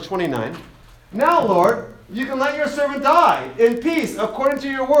 2, verse 29, "Now, Lord, you can let your servant die in peace according to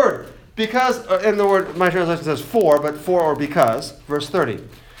your word. Because," and the word, my translation says "for," but "for" or "because." Verse 30.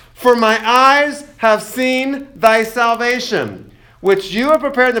 "For my eyes have seen thy salvation, which you have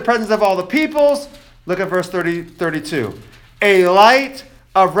prepared in the presence of all the peoples." Look at verse 32. "A light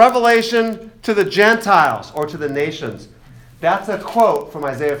of revelation to the Gentiles," or to the nations. That's a quote from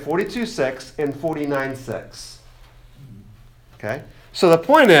Isaiah 42:6 and 49:6. Okay? So the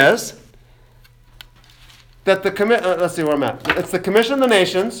point is that let's see where I'm at. It's the commission of the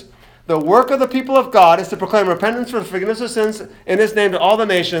nations. The work of the people of God is to proclaim repentance for the forgiveness of sins in his name to all the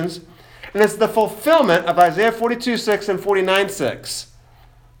nations. And it's the fulfillment of Isaiah 42:6 and 49:6.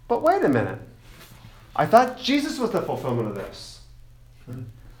 But wait a minute. I thought Jesus was the fulfillment of this.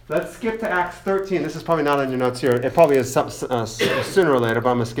 Let's skip to Acts 13. This is probably not on your notes here. It probably is sooner or later, but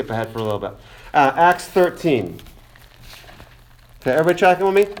I'm going to skip ahead for a little bit. Acts 13. Okay, everybody tracking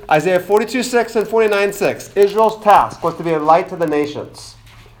with me? Isaiah 42:6 and 49:6. Israel's task was to be a light to the nations.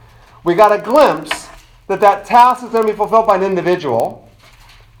 We got a glimpse that task is going to be fulfilled by an individual,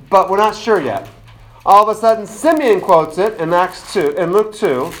 but we're not sure yet. All of a sudden, Simeon quotes it in Luke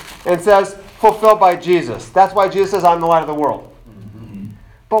 2, and says, fulfilled by Jesus. That's why Jesus says, I'm the light of the world. Mm-hmm.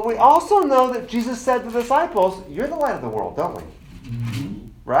 But we also know that Jesus said to the disciples, you're the light of the world, don't we? Mm-hmm.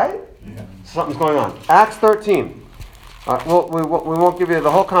 Right? Yeah. Something's going on. Acts 13. We won't give you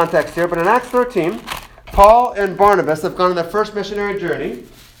the whole context here, but in Acts 13, Paul and Barnabas have gone on their first missionary journey,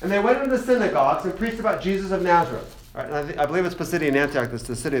 and they went into the synagogues and preached about Jesus of Nazareth. Right, and I believe it's Pisidian Antioch, that's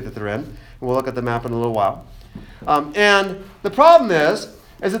the city that they're in. And we'll look at the map in a little while. And the problem is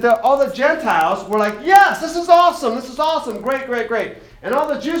that all the Gentiles were like, yes, this is awesome, great. And all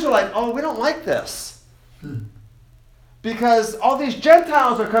the Jews are like, oh, we don't like this. Because all these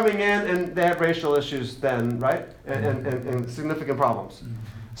Gentiles are coming in and they have racial issues then, right? And significant problems.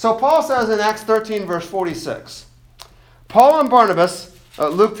 So Paul says in Acts 13, verse 46, Paul and Barnabas,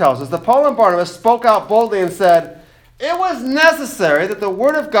 Luke tells us, that Paul and Barnabas spoke out boldly and said, it was necessary that the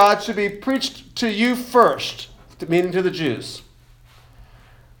word of God should be preached to you first, meaning to the Jews.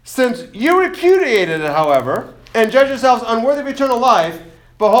 Since you repudiated it, however, and judged yourselves unworthy of eternal life,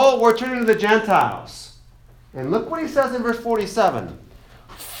 behold, we're turning to the Gentiles. And look what he says in verse 47.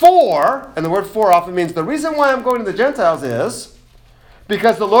 For, and the word for often means the reason why I'm going to the Gentiles is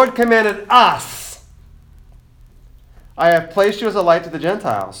because the Lord commanded us. I have placed you as a light to the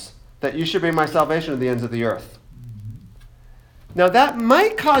Gentiles, that you should bring my salvation to the ends of the earth. Now that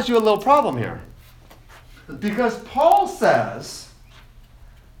might cause you a little problem here. Because Paul says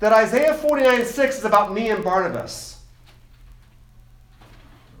that Isaiah 49:6 is about me and Barnabas.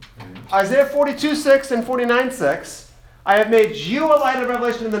 Isaiah 42:6 and 49:6, I have made you a light of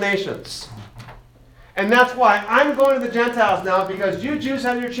revelation in the nations. And that's why I'm going to the Gentiles now, because you Jews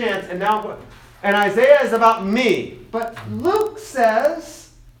have your chance, and Isaiah is about me. But Luke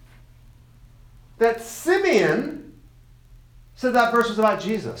says that Simeon said that verse was about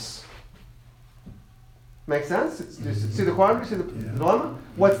Jesus. Make sense? See the quandary? See the dilemma?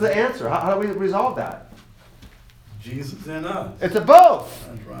 What's the answer? How do we resolve that? Jesus in us. It's a both.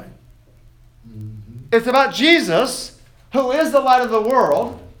 That's right. Mm-hmm. It's about Jesus, who is the light of the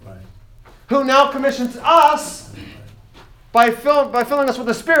world, Right. who now commissions us by filling us with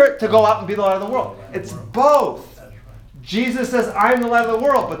the Spirit to go out and be the light of the world. It's both. That's right. Jesus says, I'm the light of the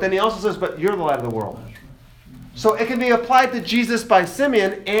world, but then he also says, but you're the light of the world. So it can be applied to Jesus by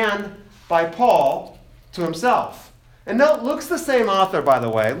Simeon and by Paul to himself. And note, Luke's the same author, by the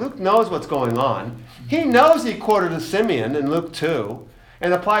way. Luke knows what's going on. He knows he quoted a Simeon in Luke 2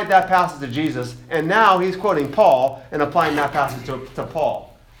 and applied that passage to Jesus. And now he's quoting Paul and applying that passage to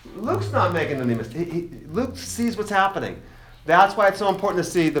Paul. Luke's not making any mistake. Luke sees what's happening. That's why it's so important to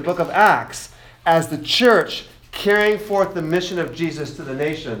see the book of Acts as the church carrying forth the mission of Jesus to the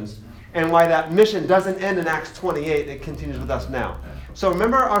nations, and why that mission doesn't end in Acts 28. It continues with us now. So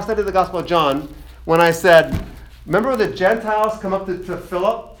remember our study of the Gospel of John when I said, remember the Gentiles come up to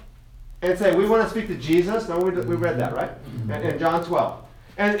Philip and say, we want to speak to Jesus? No, we read that, right? In John 12.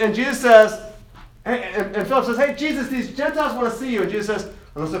 And Jesus says, and Philip says, hey, Jesus, these Gentiles want to see you. And Jesus says,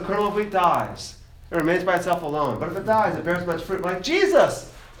 unless the kernel of wheat dies, it remains by itself alone. But if it dies, it bears much fruit. I'm like,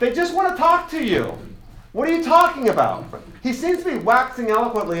 Jesus, they just want to talk to you. What are you talking about? He seems to be waxing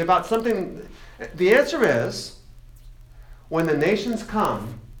eloquently about something. The answer is, when the nations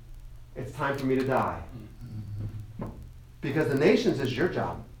come, it's time for me to die. Because the nations is your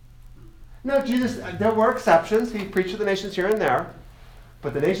job. No, Jesus, there were exceptions. He preached to the nations here and there.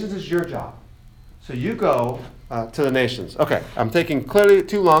 But the nations is your job. So you go to the nations. Okay, I'm taking clearly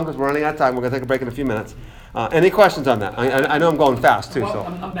too long because we're running out of time. We're going to take a break in a few minutes. Any questions on that? I know I'm going fast too. Well, So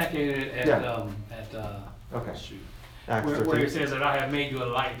I'm back at okay. shoot. Acts Where 13. it says that I have made you a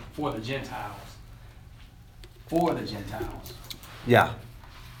light for the Gentiles. For the Gentiles. Yeah.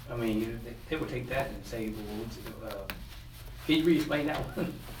 I mean, they would take that and say, well, can you re-explain that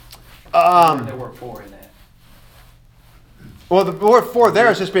one? There were for in that. Well, the word "for" there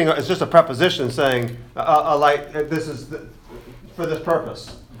is just a preposition saying a light. This is for this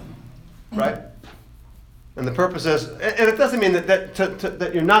purpose, right? And the purpose is, and it doesn't mean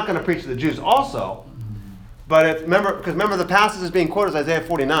that you're not going to preach to the Jews also, but remember the passage is being quoted as Isaiah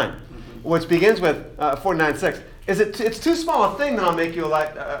 49, which begins with 49:6. It's too small a thing that I'll make you a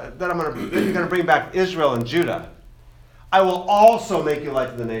light, that you're going to bring back Israel and Judah. I will also make you a light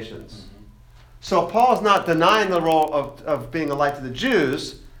to the nations. So Paul's not denying the role of being a light to the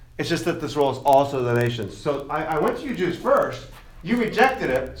Jews. It's just that this role is also to the nations. So I went to you Jews first. You rejected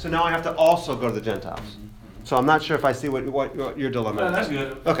it, so now I have to also go to the Gentiles. So I'm not sure if I see what your dilemma No, is. that's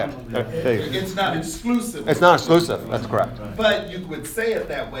good. Okay. There you go. It's not exclusive. It's not exclusive. That's correct. But you would say it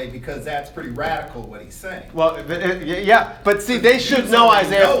that way because that's pretty radical what he's saying. Well, yeah, but see, they should know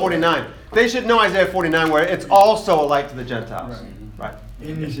Isaiah 49. They should know Isaiah 49, where it's also a light to the Gentiles. Right.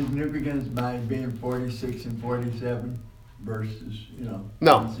 Any significance by being 46 and 47 versus,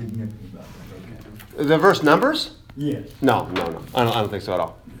 No. significant about that? The verse numbers? Yes. No. I don't think so at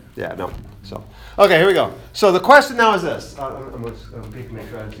all. Yeah, no. So, okay, here we go. So the question now is this. I'm going to peek and make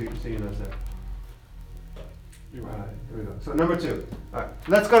sure I see you know there. Here we go. So number 2. All right,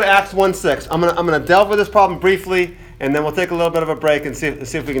 let's go to Acts 1:6. I'm gonna delve with this problem briefly, and then we'll take a little bit of a break and see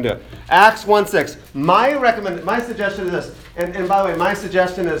if we can do it. Acts 1:6. My suggestion is this, and by the way, my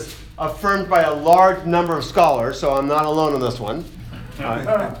suggestion is affirmed by a large number of scholars, so I'm not alone on this one. All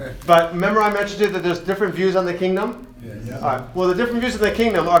right. But remember I mentioned to you that there's different views on the kingdom? Yes. All right. Well, the different views of the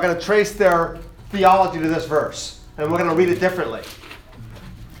kingdom are going to trace their theology to this verse, and we're going to read it differently.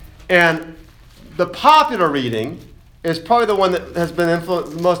 And the popular reading is probably the one that has been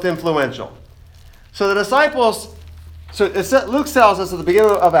most influential. So the disciples, Luke tells us at the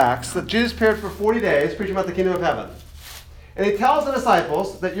beginning of Acts that Jesus appeared for 40 days preaching about the kingdom of heaven. And he tells the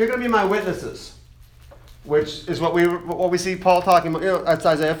disciples that you're going to be my witnesses, which is what we see Paul talking about. That's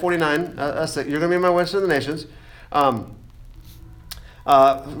Isaiah 49. You're going to be my witness to the nations.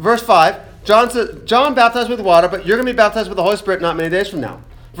 Verse 5, John baptized with water, but you're going to be baptized with the Holy Spirit not many days from now.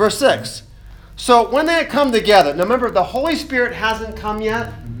 Verse 6, so when they had come together, now remember, the Holy Spirit hasn't come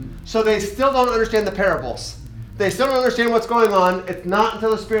yet, so they still don't understand the parables. They still don't understand what's going on. It's not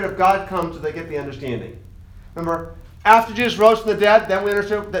until the Spirit of God comes that they get the understanding. Remember, after Jesus rose from the dead, then we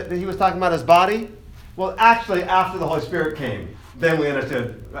understood that he was talking about his body. Well, actually, after the Holy Spirit came, then we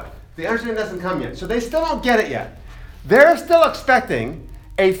understood. The understanding doesn't come yet. So they still don't get it yet. They're still expecting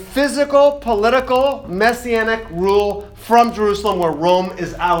a physical, political, messianic rule from Jerusalem where Rome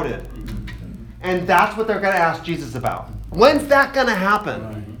is outed. And that's what they're going to ask Jesus about. When's that going to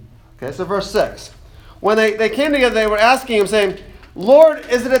happen? Okay, so verse 6. When they came together, they were asking him, saying, Lord,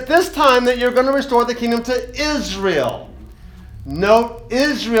 is it at this time that you're going to restore the kingdom to Israel? Note,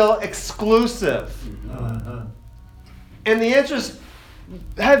 Israel exclusive. And the answer is,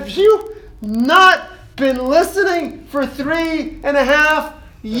 have you not been listening for 3.5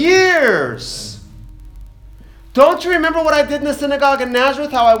 years? Don't you remember what I did in the synagogue in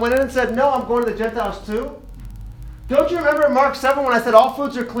Nazareth? How I went in and said, no, I'm going to the Gentiles too? Don't you remember in Mark 7 when I said all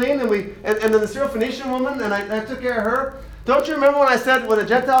foods are clean and then the Syrophoenician woman and I took care of her? Don't you remember when I said when the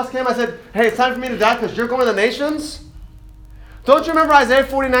Gentiles came, I said, hey, it's time for me to die because you're going to the nations? Don't you remember Isaiah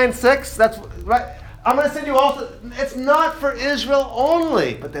 49:6? That's right. I'm going to send you also. It's not for Israel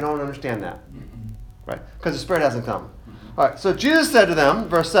only, but they don't understand that, right? Because the Spirit hasn't come. All right. So Jesus said to them,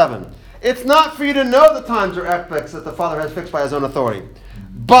 verse 7, it's not for you to know the times or epochs that the Father has fixed by his own authority,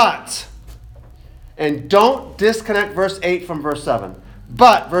 but, and don't disconnect verse 8 from verse 7,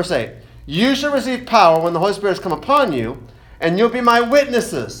 but, verse 8, you shall receive power when the Holy Spirit has come upon you, and you'll be my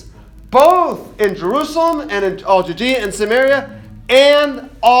witnesses, both in Jerusalem and in all Judea and Samaria, and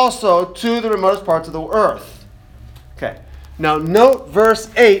also to the remotest parts of the earth. Okay. Now note verse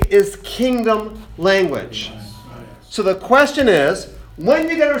 8 is kingdom language. So the question is, when are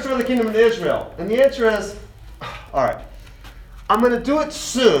you going to restore the kingdom of Israel? And the answer is, all right, I'm going to do it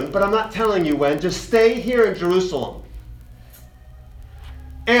soon, but I'm not telling you when. Just stay here in Jerusalem.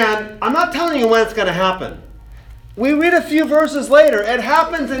 And I'm not telling you when it's going to happen. We read a few verses later. It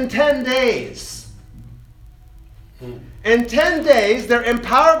happens in 10 days. In 10 days, they're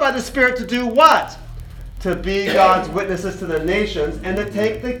empowered by the Spirit to do what? To be God's witnesses to the nations and to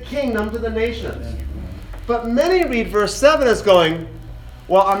take the kingdom to the nations. But many read verse 7 as going,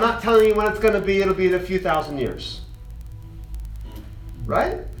 well, I'm not telling you when it's going to be. It'll be in a few thousand years.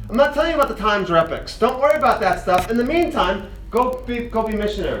 Right? I'm not telling you about the times or epochs. Don't worry about that stuff. In the meantime, go be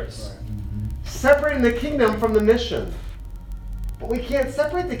missionaries. Separating the kingdom from the mission. But we can't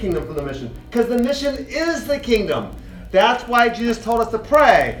separate the kingdom from the mission because the mission is the kingdom. That's why Jesus told us to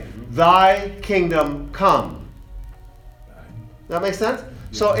pray, thy kingdom come. That makes sense?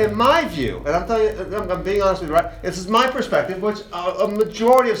 So in my view, and I'm telling you, I'm being honest with you, right? This is my perspective, which a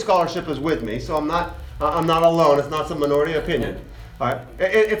majority of scholarship is with me, so I'm not alone. It's not some minority opinion. All right?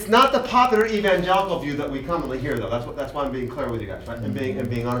 It's not the popular evangelical view that we commonly hear, though. That's why I'm being clear with you guys, right? And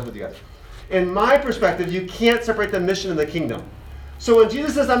being honest with you guys. In my perspective, you can't separate the mission and the kingdom. So when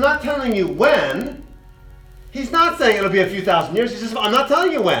Jesus says, I'm not telling you when, he's not saying it'll be a few thousand years. He says, I'm not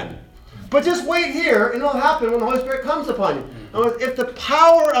telling you when. But just wait here, and it'll happen when the Holy Spirit comes upon you. In other words, if the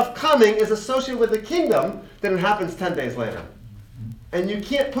power of coming is associated with the kingdom, then it happens 10 days later. And you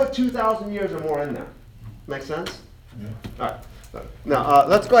can't put 2,000 years or more in there. Make sense? Yeah. All right. Now,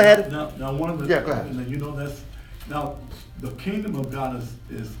 let's go ahead. Now, one of the, Yeah, go ahead. and you know, now, the kingdom of God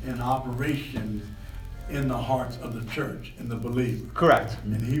is in operation in the hearts of the church, in the believer. Correct.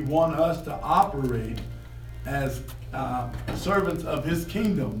 And he wants us to operate as servants of his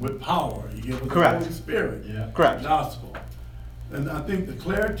kingdom with power. He gave us Correct. the Holy Spirit. Yeah. Correct. Gospel. And I think the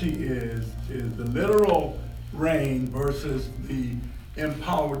clarity is the literal reign versus the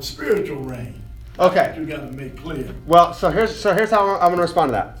empowered spiritual reign. Okay. You got to make clear. Well, so here's how I'm going to respond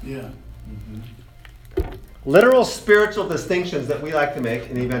to that. Yeah. Literal spiritual distinctions that we like to make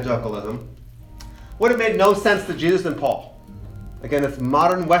in evangelicalism would have made no sense to Jesus and Paul. Again, it's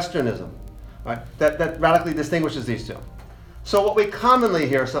modern Westernism, right? That radically distinguishes these two. So what we commonly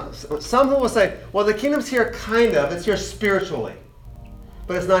hear, some who will say, well, the kingdom's here kind of, it's here spiritually,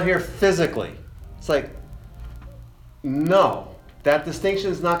 but it's not here physically. It's like, no, that distinction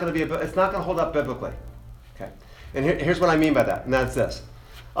is not going to be, it's not going to hold up biblically. Okay, and here's what I mean by that, and that's this.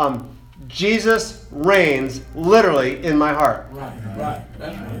 Jesus reigns literally in my heart. Right.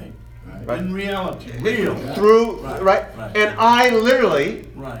 That's right. Right. In reality, real. Through, right? And I literally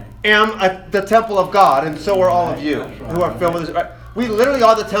am the temple of God, and so are all of you who are filled with this. Right? We literally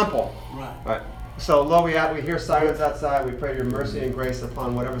are the temple. Right. So, Lord, we hear sirens outside. We pray your mercy and grace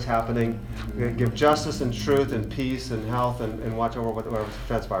upon whatever's happening. We give justice and truth and peace and health and watch over whatever's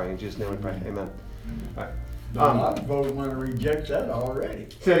transpiring. In Jesus' name we pray. Amen. All right. A lot of folks want to reject that already.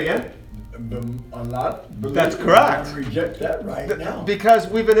 Say it again. A lot. That's correct. Want to reject that right now. Because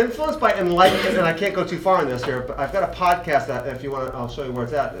we've been influenced by enlightenment, and I can't go too far in this here, but I've got a podcast that if you want, I'll show you where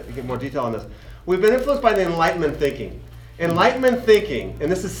it's at to get more detail on this. We've been influenced by the Enlightenment thinking. Enlightenment thinking, and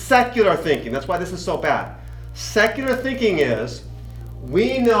this is secular thinking, that's why this is so bad. Secular thinking is,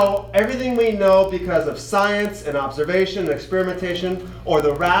 we know everything we know because of science and observation and experimentation, or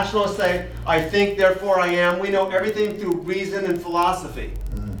the rationalists say, I think, therefore I am. We know everything through reason and philosophy.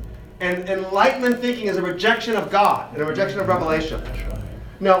 And Enlightenment thinking is a rejection of God and a rejection of revelation. That's right.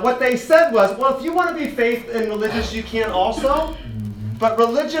 Now, what they said was, well, if you want to be faith and religious, you can also. But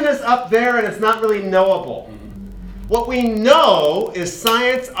religion is up there and it's not really knowable. What we know is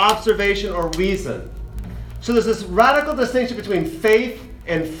science, observation, or reason. So there's this radical distinction between faith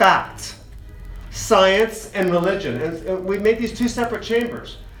and fact, science and religion. And we make these two separate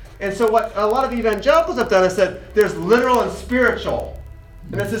chambers. And so what a lot of evangelicals have done is said there's literal and spiritual.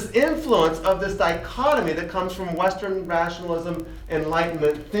 And it's this influence of this dichotomy that comes from Western rationalism,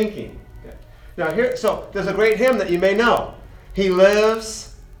 Enlightenment thinking. Okay. Now so there's a great hymn that you may know. He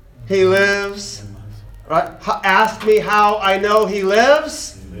lives, right? Ask me how I know he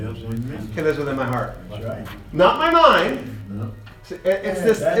lives. He lives within my heart. That's right. Not my mind.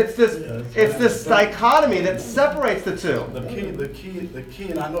 It's this dichotomy that separates the two. The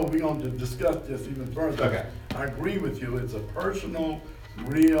key, and I know we're going to discuss this even further. Okay. I agree with you. It's a personal,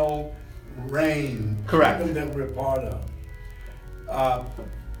 real reign. Correct. Kingdom that we're part of.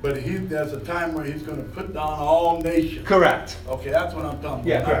 But there's a time where he's going to put down all nations. Correct. Okay, that's what I'm talking about.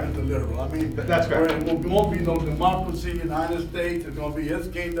 Yeah, correct. Not the literal. I mean, That's correct. Where it won't be no democracy in the United States. It's going to be his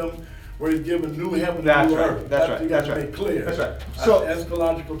kingdom where he's given new heaven and new earth. That's right. You got to make clear. That's right. So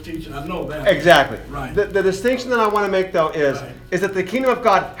eschatological teaching, I know that. Exactly. Right. The distinction that I want to make, though, is that the kingdom of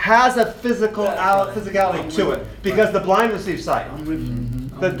God has a physicality to it because the blind receive sight. I'm with you.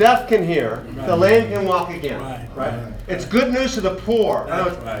 The deaf can hear. The lame can walk again. Right. It's good news to the poor.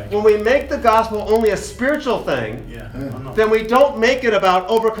 That's right. When we make the gospel only a spiritual thing, then we don't make it about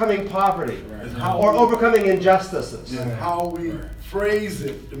overcoming poverty or overcoming injustices. And how we phrase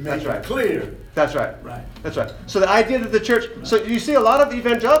it to make it clear. That's right. Right. That's right. So the idea that the church, so you see a lot of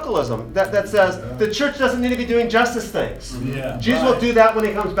evangelicalism that says the church doesn't need to be doing justice things. Yeah. Jesus will do that when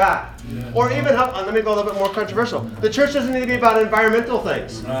he comes back. Yeah. Or even, let me go a little bit more controversial. The church doesn't need to be about environmental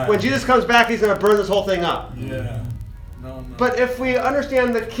things. Right. When Jesus comes back, he's going to burn this whole thing up. Yeah. No. But if we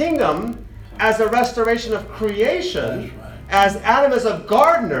understand the kingdom as a restoration of creation, as Adam is a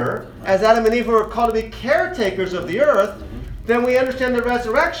gardener, as Adam and Eve were called to be caretakers of the earth, then we understand the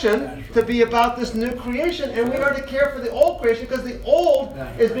resurrection to be about this new creation, and we are to care for the old creation because the old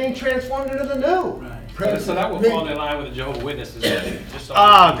is being transformed into the new. So that would fall in line with the Jehovah's Witnesses.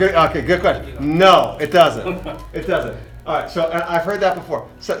 Good. Okay, good question. No, it doesn't. It doesn't. All right, so I've heard that before.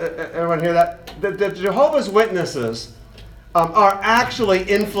 So everyone hear that? The Jehovah's Witnesses are actually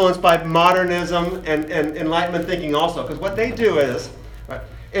influenced by modernism and Enlightenment thinking also, because what they do is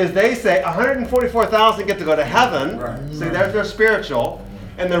they say 144,000 get to go to heaven. See, they're spiritual,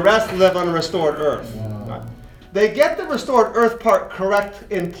 and the rest live on a restored earth. Right. They get the restored earth part correct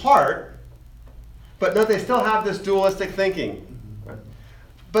in part, but no, they still have this dualistic thinking. Right.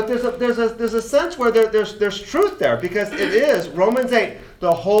 But there's a sense where there's truth there, because it is Romans 8.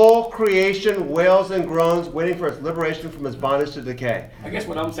 The whole creation wails and groans, waiting for its liberation from its bondage to decay. I guess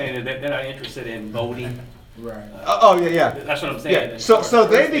what I'm saying is that they're not interested in voting. Right. Yeah. That's what I'm saying. Yeah. So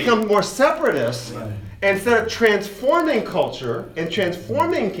they become more separatists. Instead of transforming culture and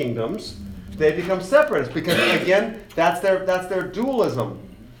transforming kingdoms, they become separatists, because again, that's their dualism.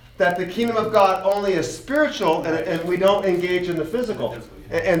 That the kingdom of God only is spiritual, and we don't engage in the physical.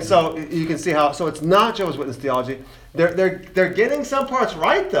 And so you can see how. So it's not Jehovah's Witness theology. They're getting some parts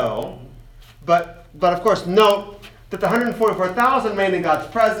right though, but of course note that the 144,000 remain in God's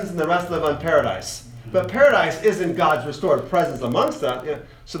presence and the rest live on paradise. But paradise isn't God's restored presence amongst us,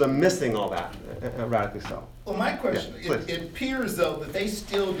 so they're missing all that, radically so. Well, my question, Yeah, please. it appears though that they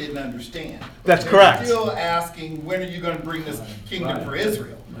still didn't understand. That's They're correct. Still asking, when are you going to bring this kingdom for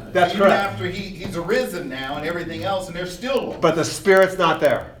Israel? That's Even correct. after he's arisen now and everything else, and they're still lost. But the Spirit's not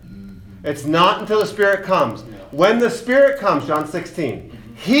there. It's not until the Spirit comes. When the Spirit comes, John 16,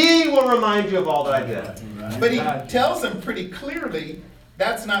 He will remind you of all that I did. But he tells them pretty clearly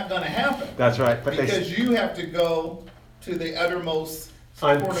that's not going to happen. That's right. But Because you have to go to the uttermost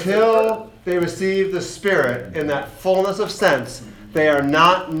corners of the earth. until they receive the Spirit in that fullness of sense, they are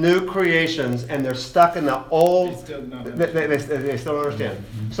not new creations, and they're stuck in the old. They still don't They still don't understand.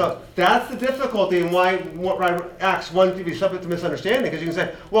 So that's the difficulty, and why Acts 1 can be subject to misunderstanding, because you can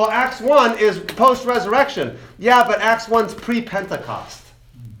say, well, Acts 1 is post-resurrection. Yeah, but Acts 1's pre-Pentecost.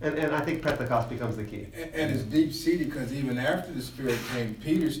 And I think Pentecost becomes the key. And it's deep-seated, because even after the Spirit came,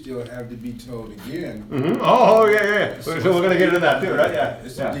 Peter still had to be told again. Mm-hmm. Oh, yeah. So we're going to get into that too, right? Yeah.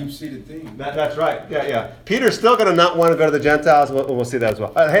 It's Yeah. a deep-seated thing. That's right. Yeah. Peter's still going to not want to go to the Gentiles. We'll see that as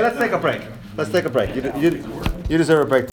well. Hey, let's take a break. You deserve a break.